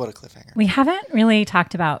 What a cliffhanger. We haven't really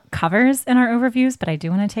talked about covers in our overviews, but I do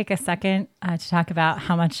want to take a second to talk about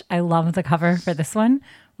how much I love the cover for this one,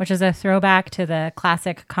 which is a throwback to the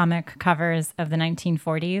classic comic covers of the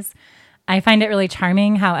 1940s. I find it really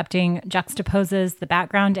charming how Epting juxtaposes the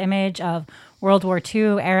background image of World War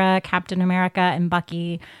II era Captain America and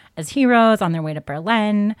Bucky as heroes on their way to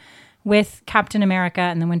Berlin, with Captain America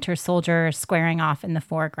and the Winter Soldier squaring off in the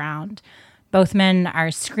foreground. Both men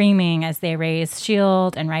are screaming as they raise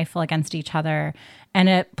shield and rifle against each other, and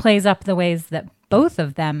it plays up the ways that both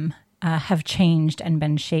of them have changed and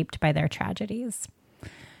been shaped by their tragedies.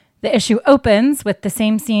 The issue opens with the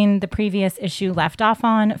same scene the previous issue left off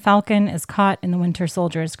on. Falcon is caught in the Winter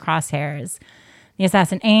Soldier's crosshairs. The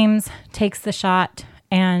assassin aims, takes the shot,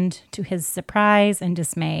 and to his surprise and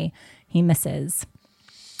dismay, he misses.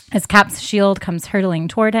 As Cap's shield comes hurtling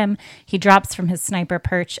toward him, he drops from his sniper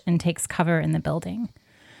perch and takes cover in the building.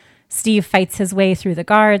 Steve fights his way through the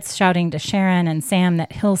guards, shouting to Sharon and Sam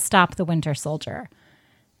that he'll stop the Winter Soldier.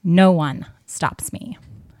 "No one stops me,"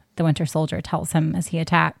 the Winter Soldier tells him as he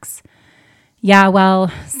attacks. "Yeah,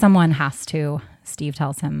 well, someone has to," Steve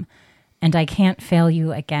tells him, "and I can't fail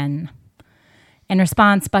you again." In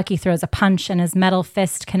response, Bucky throws a punch and his metal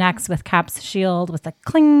fist connects with Cap's shield with a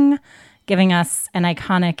cling, giving us an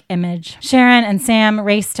iconic image. Sharon and Sam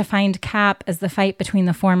race to find Cap as the fight between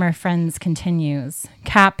the former friends continues.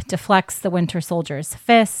 Cap deflects the Winter Soldier's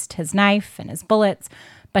fist, his knife, and his bullets,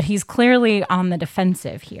 but he's clearly on the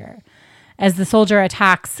defensive here. As the soldier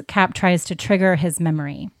attacks, Cap tries to trigger his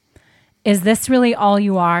memory. "Is this really all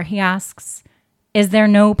you are?" he asks. "Is there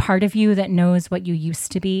no part of you that knows what you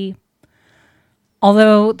used to be?"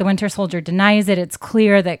 Although the Winter Soldier denies it, it's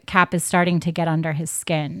clear that Cap is starting to get under his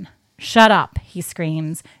skin. "Shut up," he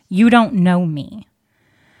screams. "You don't know me."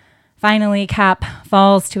 Finally, Cap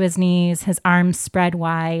falls to his knees, his arms spread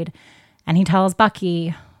wide, and he tells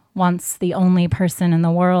Bucky, once the only person in the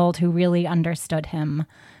world who really understood him,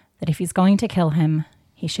 that if he's going to kill him,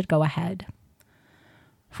 he should go ahead.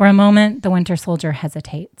 For a moment, the Winter Soldier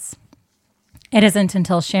hesitates. It isn't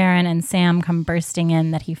until Sharon and Sam come bursting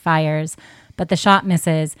in that he fires, but the shot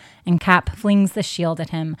misses, and Cap flings the shield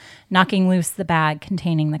at him, knocking loose the bag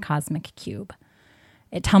containing the cosmic cube.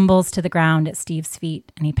 It tumbles to the ground at Steve's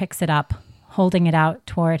feet, and he picks it up, holding it out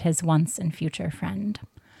toward his once and future friend.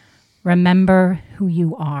 "Remember who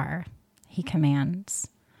you are," he commands.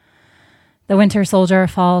 The Winter Soldier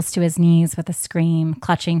falls to his knees with a scream,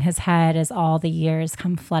 clutching his head as all the years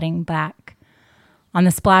come flooding back. On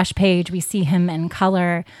the splash page, we see him in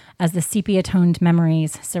color as the sepia-toned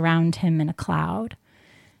memories surround him in a cloud.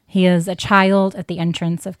 He is a child at the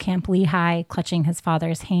entrance of Camp Lehigh, clutching his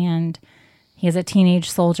father's hand. He is a teenage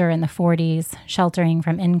soldier in the 40s, sheltering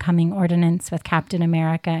from incoming ordnance with Captain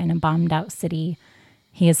America in a bombed-out city.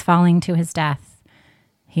 He is falling to his death.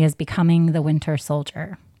 He is becoming the Winter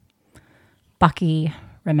Soldier. Bucky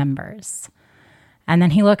remembers. And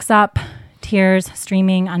then he looks up, tears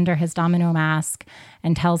streaming under his domino mask,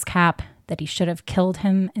 and tells Cap that he should have killed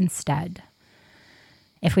him instead.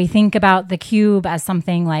 If we think about the cube as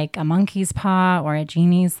something like a monkey's paw or a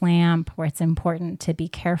genie's lamp, where it's important to be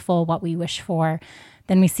careful what we wish for,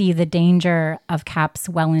 then we see the danger of Cap's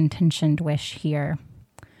well-intentioned wish here.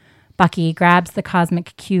 Bucky grabs the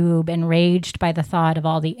cosmic cube, enraged by the thought of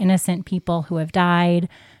all the innocent people who have died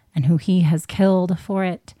and who he has killed for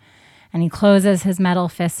it. And he closes his metal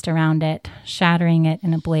fist around it, shattering it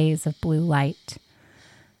in a blaze of blue light.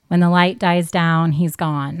 When the light dies down, he's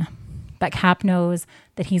gone. But Cap knows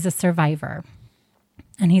that he's a survivor,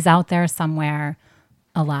 and he's out there somewhere,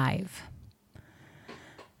 alive.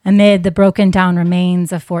 Amid the broken down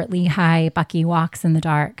remains of Fort Lehigh, Bucky walks in the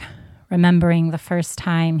dark, remembering the first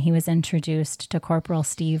time he was introduced to Corporal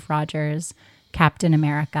Steve Rogers, Captain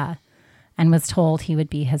America, and was told he would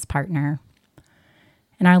be his partner.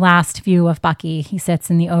 In our last view of Bucky, he sits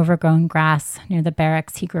in the overgrown grass near the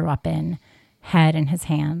barracks he grew up in, head in his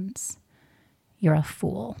hands. "You're a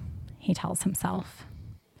fool," he tells himself.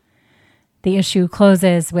 The issue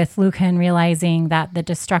closes with Lucan realizing that the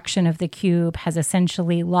destruction of the cube has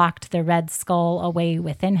essentially locked the Red Skull away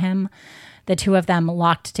within him, the two of them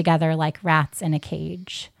locked together like rats in a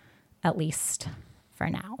cage, at least for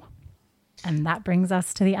now. And that brings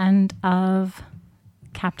us to the end of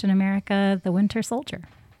Captain America, the Winter Soldier.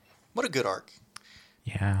 What a good arc.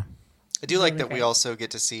 Yeah. I do like Really that we great. also get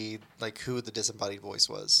to see like who the disembodied voice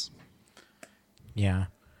was. Yeah.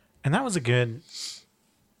 And that was a good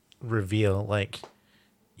reveal. Like,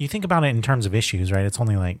 you think about it in terms of issues, right? It's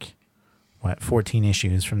only like, 14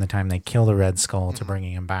 issues from the time they kill the Red Skull to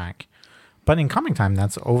bringing him back. But in comic time,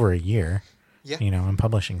 that's over a year, Yeah. in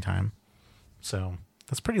publishing time. So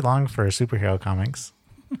that's pretty long for superhero comics.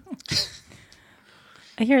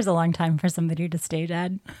 A year's a long time for somebody to stay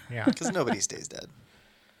dead. Yeah. Because nobody stays dead.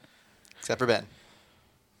 Except for Ben.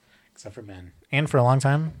 Except for Ben. And for a long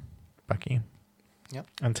time, Bucky. Yep.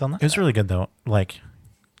 Until now. It was really good, though. Like,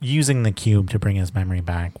 using the cube to bring his memory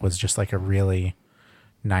back was just like a really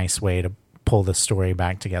nice way to pull the story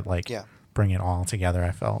back to get bring it all together,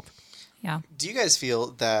 I felt. Yeah. Do you guys feel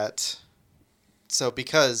that, so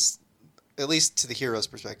because, at least to the hero's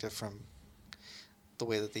perspective from the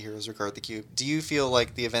way that the heroes regard the cube, do you feel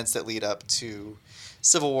like the events that lead up to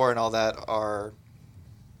Civil War and all that are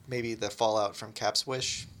maybe the fallout from Cap's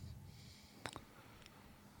wish?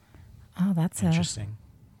 Oh, that's a Interesting.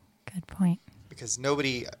 good point. Because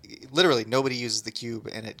literally nobody uses the cube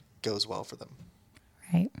and it goes well for them.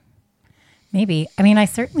 Right. Maybe. I mean, I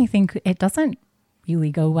certainly think it doesn't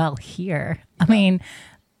really go well here. I mean,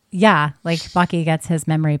 yeah, like Bucky gets his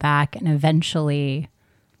memory back and eventually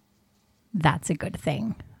that's a good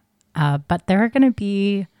thing. But there are going to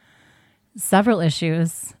be several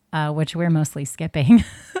issues, which we're mostly skipping,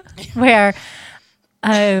 where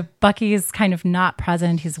Bucky's kind of not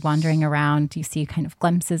present. He's wandering around. You see kind of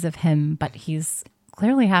glimpses of him, but he's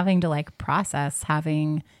clearly having to like process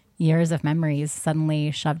having years of memories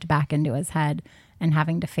suddenly shoved back into his head and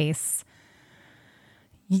having to face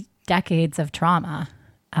decades of trauma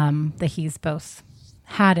that he's both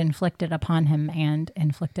had inflicted upon him and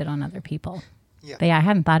inflicted on other people. Yeah. But yeah, I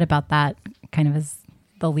hadn't thought about that kind of as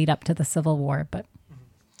the lead up to the Civil War, but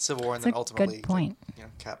Civil War and it's then a ultimately good point.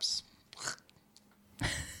 Cap's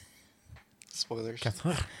spoilers. Cap's-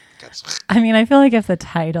 Cap's I mean, I feel like if the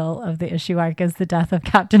title of the issue arc is the death of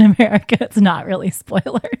Captain America, it's not really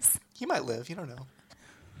spoilers. he might live, you don't know.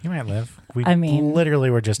 He might live. We I mean- literally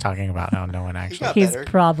were just talking about how no one actually. got He's better.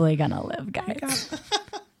 probably gonna live, guys.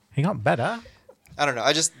 He got better. I don't know.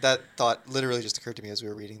 That thought literally just occurred to me as we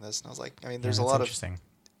were reading this, and I was like, I mean, there's Yeah, a that's lot of interesting.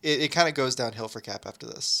 it kind of goes downhill for Cap after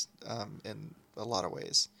this, in a lot of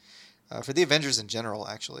ways. For the Avengers in general,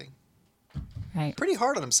 actually, Right. pretty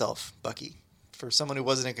hard on himself, Bucky, for someone who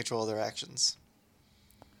wasn't in control of their actions.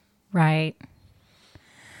 Right.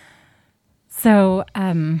 So,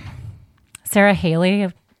 Sarah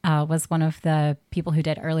Haley was one of the people who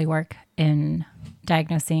did early work in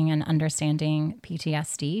diagnosing and understanding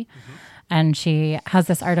PTSD. And she has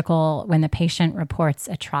this article, When the Patient Reports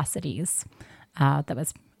Atrocities, that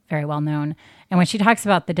was very well known. And when she talks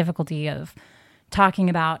about the difficulty of talking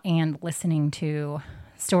about and listening to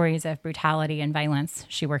stories of brutality and violence,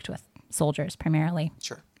 she worked with soldiers primarily.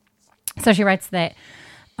 Sure. So she writes that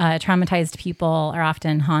traumatized people are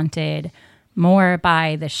often haunted more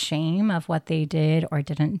by the shame of what they did or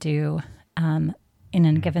didn't do in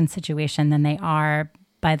a given situation than they are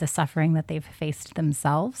by the suffering that they've faced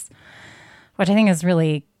themselves, which I think is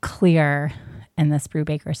really clear in this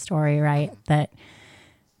Brubaker story, right? That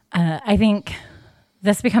I think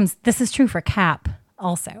this is true for Cap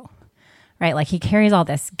also, right? Like he carries all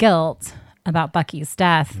this guilt about Bucky's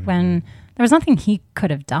death when there was nothing he could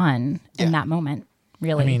have done in Yeah. that moment,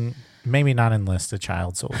 really. I mean, maybe not enlist a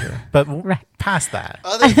child soldier, but Right. past that.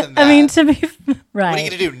 Other than that, I mean, to be right. what are you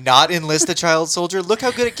going to do? Not enlist a child soldier? Look how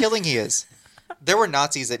good at killing he is. There were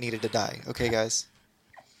Nazis that needed to die. Okay, guys.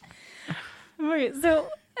 Right. So,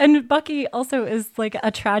 And Bucky also is like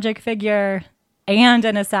a tragic figure and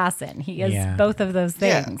an assassin. He is Yeah. both of those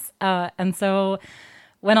Yeah. things. And so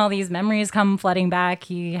when all these memories come flooding back,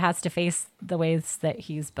 he has to face the ways that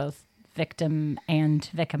he's both victim and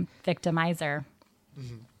victimizer.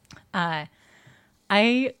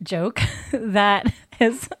 I joke that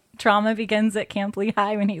his trauma begins at Camp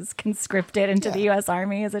Lehigh when he's conscripted into the Yeah. U.S.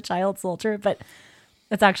 Army as a child soldier, but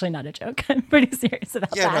it's actually not a joke. I'm pretty serious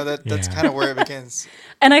about Yeah, that. no, that's Yeah. kind of where it begins.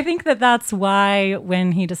 And I think that that's why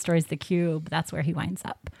when he destroys the cube, that's where he winds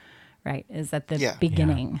up, right? Is at the Yeah.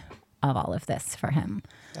 beginning of all of this for him,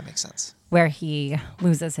 That makes sense. where he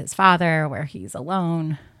loses his father, where he's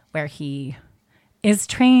alone, where he is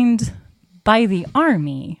trained by the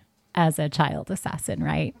army as a child assassin,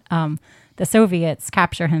 right? The Soviets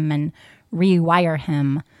capture him and rewire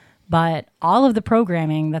him, but all of the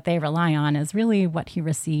programming that they rely on is really what he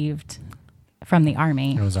received from the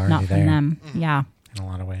army, It was already not from there. them. Yeah. in a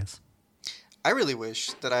lot of ways. I really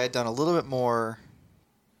wish that I had done a little bit more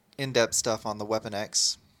in-depth stuff on the Weapon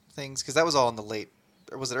X things, because that was all in the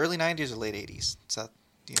or was it early 90s or late 80s? Is that,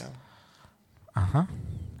 do you know? Uh-huh.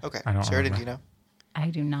 Okay. I don't Sheridan, remember. do you know? I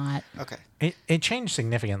do not. Okay. It changed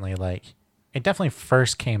significantly. Like, it definitely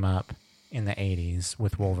first came up in the 80s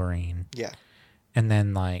with Wolverine. Yeah. And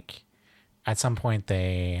then, like, at some point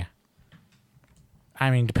depends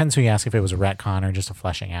who you ask if it was a retcon or just a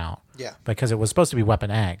fleshing out. Yeah. Because it was supposed to be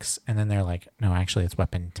Weapon X, and then they're like, no, actually, it's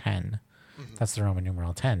Weapon 10. Mm-hmm. That's the Roman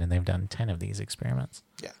numeral 10, and they've done 10 of these experiments.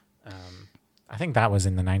 Yeah. I think that was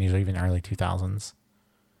in the 90s or even early 2000s.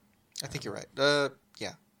 I think you're right.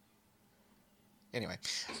 Yeah. Anyway,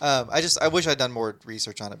 I wish I'd done more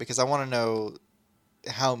research on it, because I want to know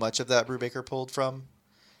how much of that Brubaker pulled from.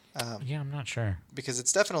 Yeah, I'm not sure. Because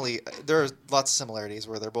it's definitely, there are lots of similarities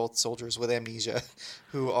where they're both soldiers with amnesia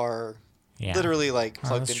who are Yeah. literally like Oh,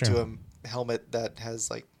 plugged that's into true. a helmet that has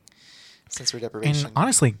like sensory And deprivation.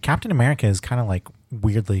 honestly, Captain America is kind of like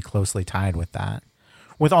weirdly closely tied with that.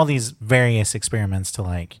 With all these various experiments to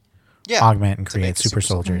like Yeah, augment and to make create the super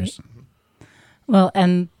super soldiers. soldiers. Well,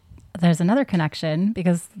 and there's another connection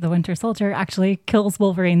because the Winter Soldier actually kills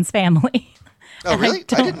Wolverine's family. Oh, really? I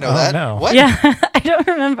don't- didn't know Oh, that. no. What? Yeah, I don't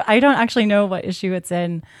remember. I don't actually know what issue it's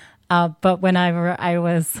in. But whenever I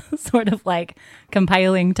was sort of like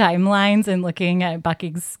compiling timelines and looking at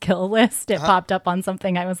Bucky's kill list, it popped up on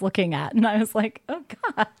something I was looking at. And I was like, oh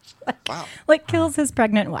gosh, Wow. like kills his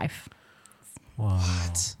pregnant wife. Whoa.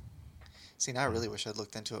 See, now I really wish I'd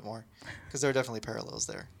looked into it more, because there are definitely parallels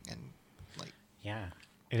there. And like, Yeah.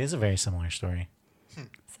 It is a very similar story.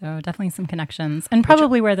 So definitely some connections. And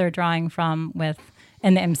probably where they're drawing from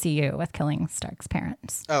in the MCU with killing Stark's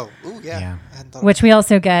parents. oh, ooh, yeah. Yeah. I hadn't thought Which we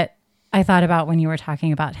also get, I thought about when you were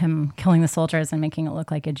talking about him killing the soldiers and making it look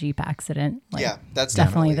like a Jeep accident. Like, yeah, that's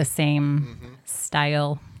definitely definitely the same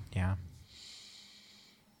style. Yeah.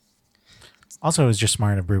 Also, it was just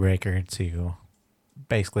smart of Brubaker to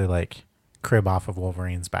basically like crib off of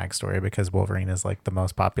Wolverine's backstory, because Wolverine is like the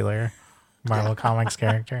most popular Marvel Comics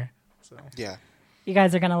character. So Yeah. You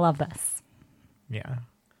guys are going to love this. yeah.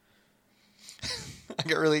 I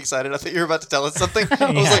got really excited. I thought you were about to tell us something.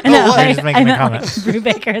 I was Yeah. like, I oh, know, what? You're just making a I know, comment. like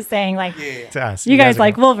Brubaker is saying like, Yeah. To us, you guys are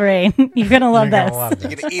like gonna- Wolverine. You're going to love you're gonna this. love You're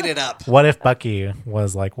this. going to eat it up. What if Bucky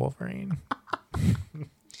was like Wolverine?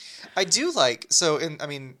 I do like,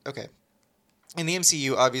 okay. In the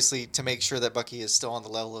MCU, obviously, to make sure that Bucky is still on the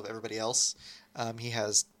level of everybody else, he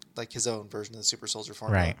has like his own version of the super soldier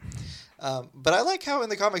formula. Right. But I like how in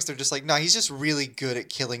the comics they're just like, nah, he's just really good at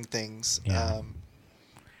killing things. Yeah.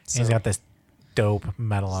 So He's got this dope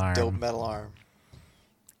metal arm. dope metal arm.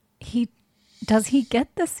 Does he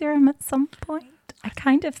get the serum at some point? I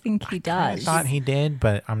kind of think he I does. thought he did,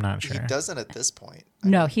 but I'm not sure. He doesn't at this point.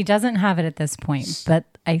 No, he doesn't have it at this point, but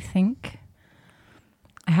I think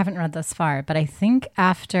I haven't read this far, but I think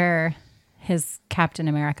after his Captain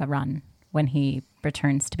America run, when he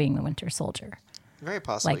returns to being the Winter Soldier, Very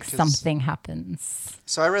possibly. like 'cause- something happens.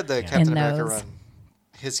 So I read the Captain In America those. run,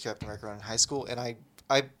 his Captain America run in high school, and I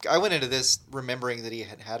went into this remembering that he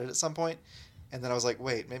had it at some point, and then I was like,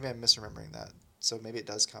 wait, maybe I'm misremembering that. So maybe it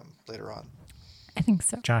does come later on. I think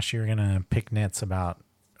so. Josh, you were gonna pick nits about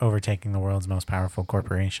overtaking the world's most powerful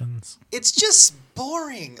corporations. It's just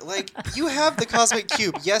boring. Like, you have the cosmic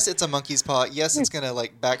cube. Yes, it's a monkey's paw. Yes, it's gonna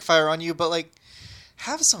like backfire on you, but like,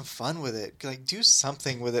 have some fun with it. Like, do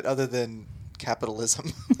something with it other than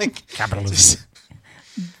capitalism. Like, Capitalism.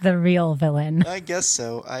 The real villain. I guess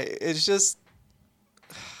so. It's just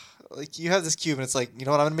like, you have this cube, and it's like, you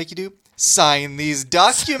know what I'm gonna make you do? Sign these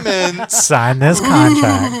documents. Sign this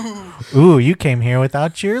contract. Ooh, you came here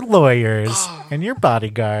without your lawyers and your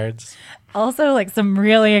bodyguards. Also, like some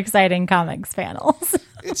really exciting comics panels.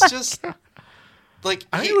 It's just like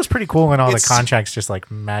I think it was pretty cool when all the it's- contracts just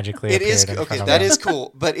like magically It appeared is in okay. front of That him. is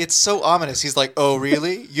cool, but it's so ominous. He's like, "Oh,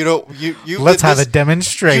 really? You know, you Let's did have this, a You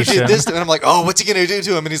demonstration. did this," and I'm like, "Oh, what's he gonna do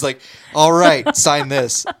to him?" And he's like, "All right, sign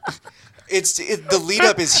this." The lead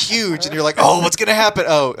up is huge, and you're like, "Oh, what's gonna happen?"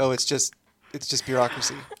 Oh, it's just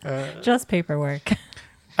bureaucracy. Just paperwork.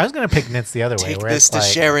 I was gonna pick Nits the other way. Take where this it's to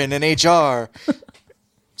like, Sharon in HR.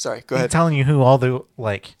 Sorry, go I'm ahead. telling you who all the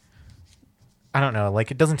like. I don't know.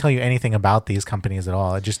 Like, it doesn't tell you anything about these companies at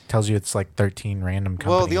all. It just tells you it's like 13 random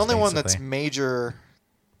companies. Well, the only one that's basically. major,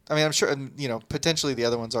 I mean, I'm sure, and, potentially the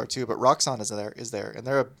other ones are too, but Roxxon is there, and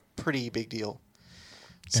they're a pretty big deal.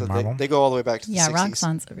 So Marvel? they go all the way back to the Yeah, 60s.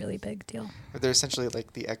 Roxxon's a really big deal. They're essentially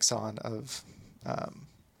like the Exxon of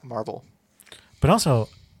Marvel. But also,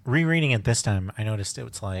 rereading it this time, I noticed it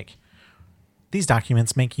was like, these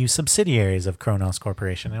documents make you subsidiaries of Kronos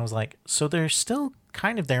Corporation. And I was like, so they're still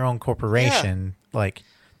kind of their own corporation. Like,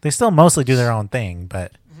 they still mostly do their own thing,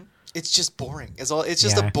 but It's just boring. It's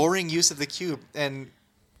just Yeah. a boring use of the cube, and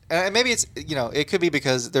maybe it's it could be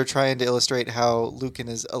because they're trying to illustrate how Lucan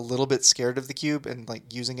is a little bit scared of the cube and like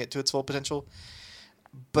using it to its full potential.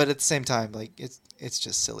 But at the same time, like it's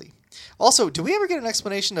just silly. Also, do we ever get an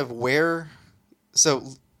explanation of where?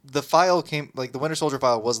 So the file came, like the Winter Soldier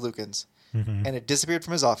file was Lucan's, Mhm. and it disappeared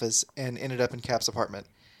from his office and ended up in Cap's apartment.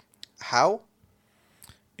 How?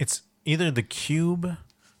 it's either the cube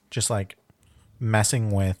just like messing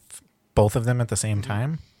with both of them at the same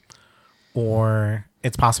time, or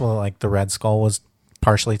it's possible that like the Red Skull was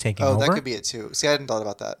partially taking Oh, over. that could be it too. See, I hadn't thought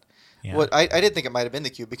about that. Yeah. What I did think it might have been the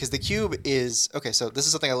cube, because the cube is okay. So this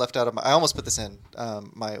is something I left out of I almost put this in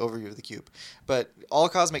my overview of the cube, but all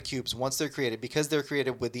cosmic cubes, once they're created, because they're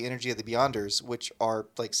created with the energy of the Beyonders, which are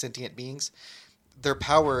like sentient beings, their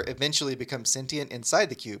power eventually becomes sentient inside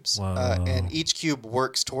the cubes, Whoa. and each cube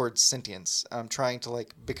works towards sentience, trying to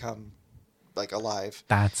like become like alive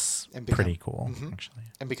That's and become- pretty cool, Mhm. actually.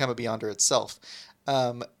 and become a Beyonder itself.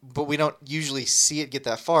 But we don't usually see it get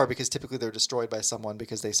that far, because typically they're destroyed by someone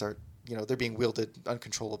because they start, they're being wielded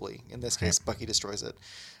uncontrollably. In this case, Bucky destroys it.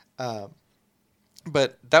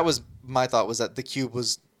 But that was my thought, was that the cube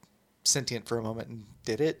was sentient for a moment and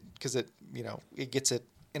did it because it gets it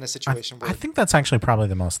in a situation where I think that's actually probably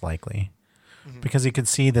the most likely, because you could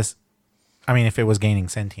see this. I mean, if it was gaining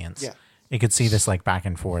sentience, Yeah. it could see this like back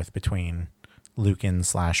and forth between Lucan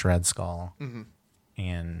 / Red Skull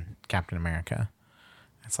and Captain America.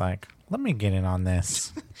 It's like, let me get in on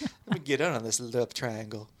this. let me get in on this love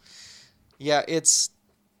triangle. Yeah, it's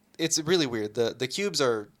really weird. The cubes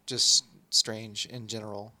are just strange in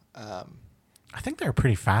general. I think they're a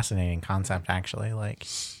pretty fascinating concept, actually. Like,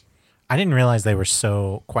 I didn't realize they were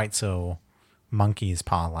quite so monkey's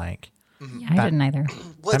paw like. Yeah, I didn't either.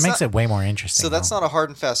 Well, That it's makes not- it way more interesting. So that's though. not a hard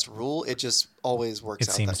and fast rule. It just always works It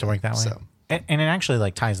out. seems to work that way. So, And it actually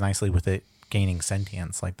like ties nicely with it gaining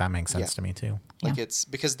sentience. Like, that makes sense Yeah. to me too. like Yeah. it's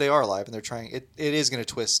because they are alive and they're trying. It is going to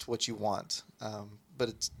twist what you want, but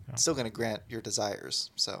it's still going to grant your desires.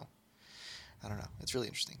 So I don't know. It's really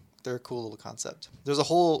interesting. They're a cool little concept. There's a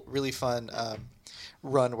whole really fun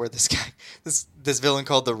run where this guy, this villain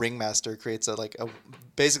called the Ringmaster, creates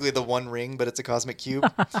basically the One Ring, but it's a cosmic cube.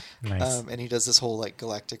 Nice. And he does this whole like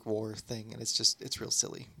galactic war thing, and it's real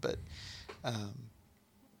silly. But I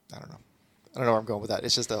don't know. I don't know where I'm going with that.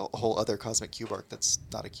 It's just a whole other cosmic cube arc that's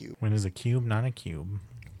not a cube. When is a cube not a cube?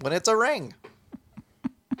 When it's a ring.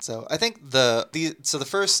 So I think the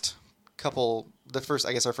first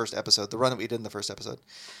I guess our first episode, the run that we did in the first episode,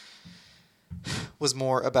 was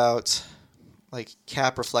more about like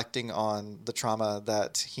Cap reflecting on the trauma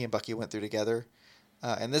that he and Bucky went through together,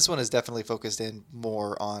 and this one is definitely focused in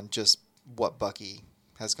more on just what Bucky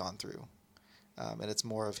has gone through, and it's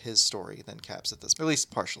more of his story than Cap's at this, at least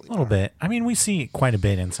partially. A little bit. I mean, we see quite a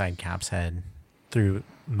bit inside Cap's head through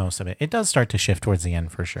most of it. It does start to shift towards the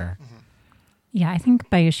end for sure. Yeah, I think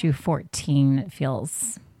by issue 14, it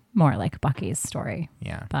feels more like Bucky's story.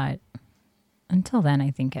 Yeah. But until then, I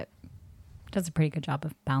think it does a pretty good job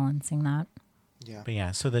of balancing that. Yeah. But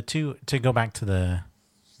yeah, so the two, to go back to the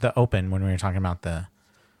open, when we were talking about the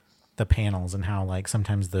panels and how like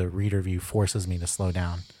sometimes the reader view forces me to slow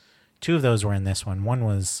down. Two of those were in this one. One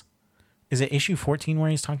was, is it issue 14 where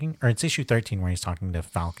he's talking, or it's issue 13 where he's talking to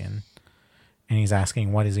Falcon and he's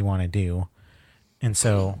asking, what does he want to do? And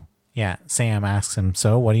so, yeah, Sam asks him,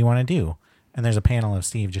 so what do you want to do? And there's a panel of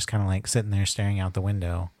Steve just kind of like sitting there staring out the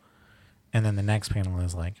window. And then the next panel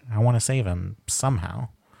is like, I want to save him somehow.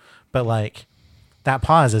 But like, that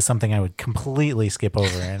pause is something I would completely skip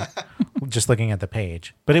over and just looking at the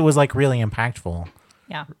page. But it was like really impactful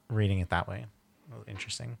Yeah. reading it that way.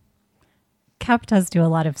 Interesting. Cap does do a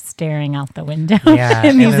lot of staring out the window Yeah,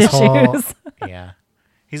 in these this issues. whole- yeah,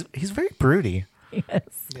 he's very broody. Yes.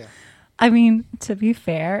 Yeah. I mean, to be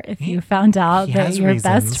fair, if you found out he that has your reasons.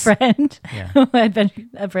 best friend Yeah. who had been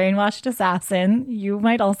a brainwashed assassin, you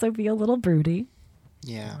might also be a little broody.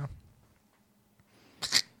 Yeah.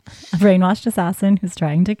 A brainwashed assassin who's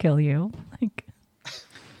trying to kill you. Like,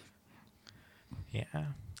 Yeah,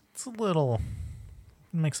 it's a little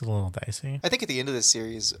makes it a little dicey. I think at the end of this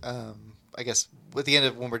series, I guess at the end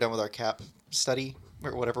of when we're done with our Cap study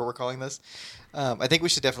or whatever we're calling this, I think we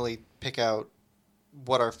should definitely pick out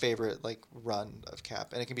what our favorite like run of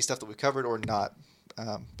Cap, and it can be stuff that we've covered or not,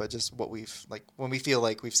 but just what we've like when we feel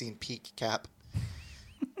like we've seen peak Cap.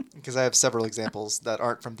 Because I have several examples that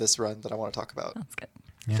aren't from this run that I want to talk about. that's good.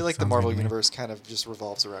 I Yeah, feel like the sounds Marvel good to me. universe kind of just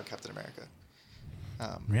revolves around Captain America.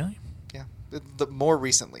 Really? Yeah, the more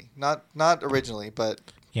recently, not originally, but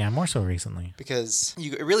Yeah, more so recently. because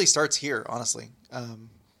it really starts here, honestly.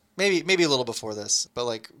 Maybe a little before this, but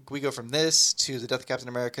like we go from this to the Death of Captain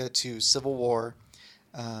America to Civil War,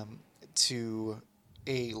 to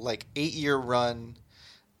a like 8-year run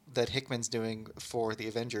that Hickman's doing for the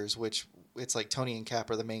Avengers, which it's like Tony and Cap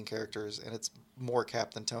are the main characters, and it's more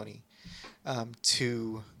Cap than Tony.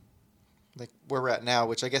 To like where we're at now,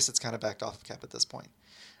 which I guess it's kind of backed off of Cap at this point,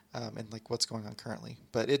 and like what's going on currently.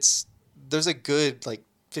 But there's a good like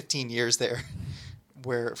 15 years there,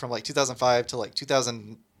 where from like 2005 to like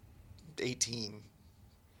 2018.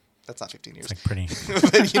 That's not 15 years. It's like pretty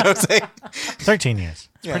But you know what I'm saying? 13 years.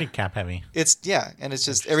 It's Yeah. pretty Cap heavy. And it's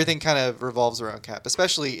just everything kind of revolves around Cap,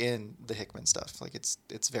 especially in the Hickman stuff. Like it's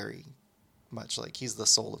very much like he's the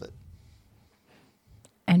soul of it.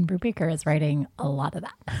 And Brubaker is writing a lot of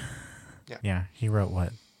that. Yeah, he wrote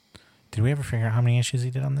what? Did we ever figure out how many issues he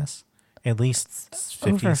did on this? At least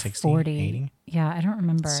 50, Over 60, 40. 80? Yeah, I don't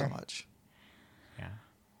remember So much. Yeah,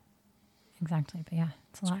 exactly, but yeah,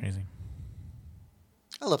 it's a it's lot. crazy.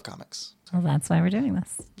 I love comics. Well, that's why we're doing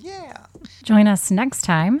this. Yeah. Join us next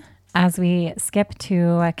time as we skip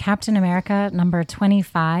to Captain America number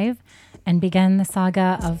 25 and begin the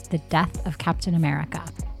saga of the death of Captain America.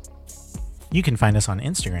 You can find us on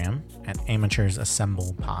Instagram at Amateurs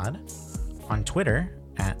Assemble Pod, on Twitter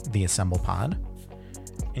at The Assemble Pod,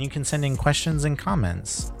 and you can send in questions and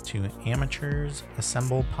comments to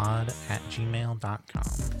amateursassemblepod@gmail.com.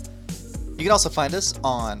 You can also find us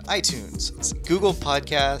on iTunes, Google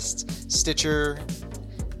Podcasts, Stitcher,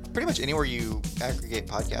 pretty much anywhere you aggregate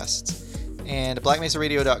podcasts, and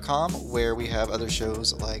blackmesaradio.com, where we have other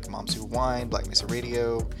shows like Moms Who Whine, Black Mesa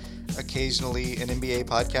Radio, occasionally an NBA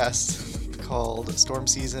podcast called Storm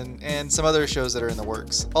Season, and some other shows that are in the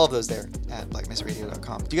works. All of those there at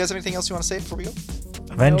blackmesaradio.com. Do you guys have anything else you want to say before we go?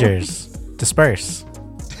 Avengers, disperse.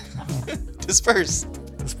 Disperse.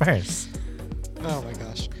 Disperse. Oh my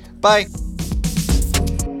gosh. Bye.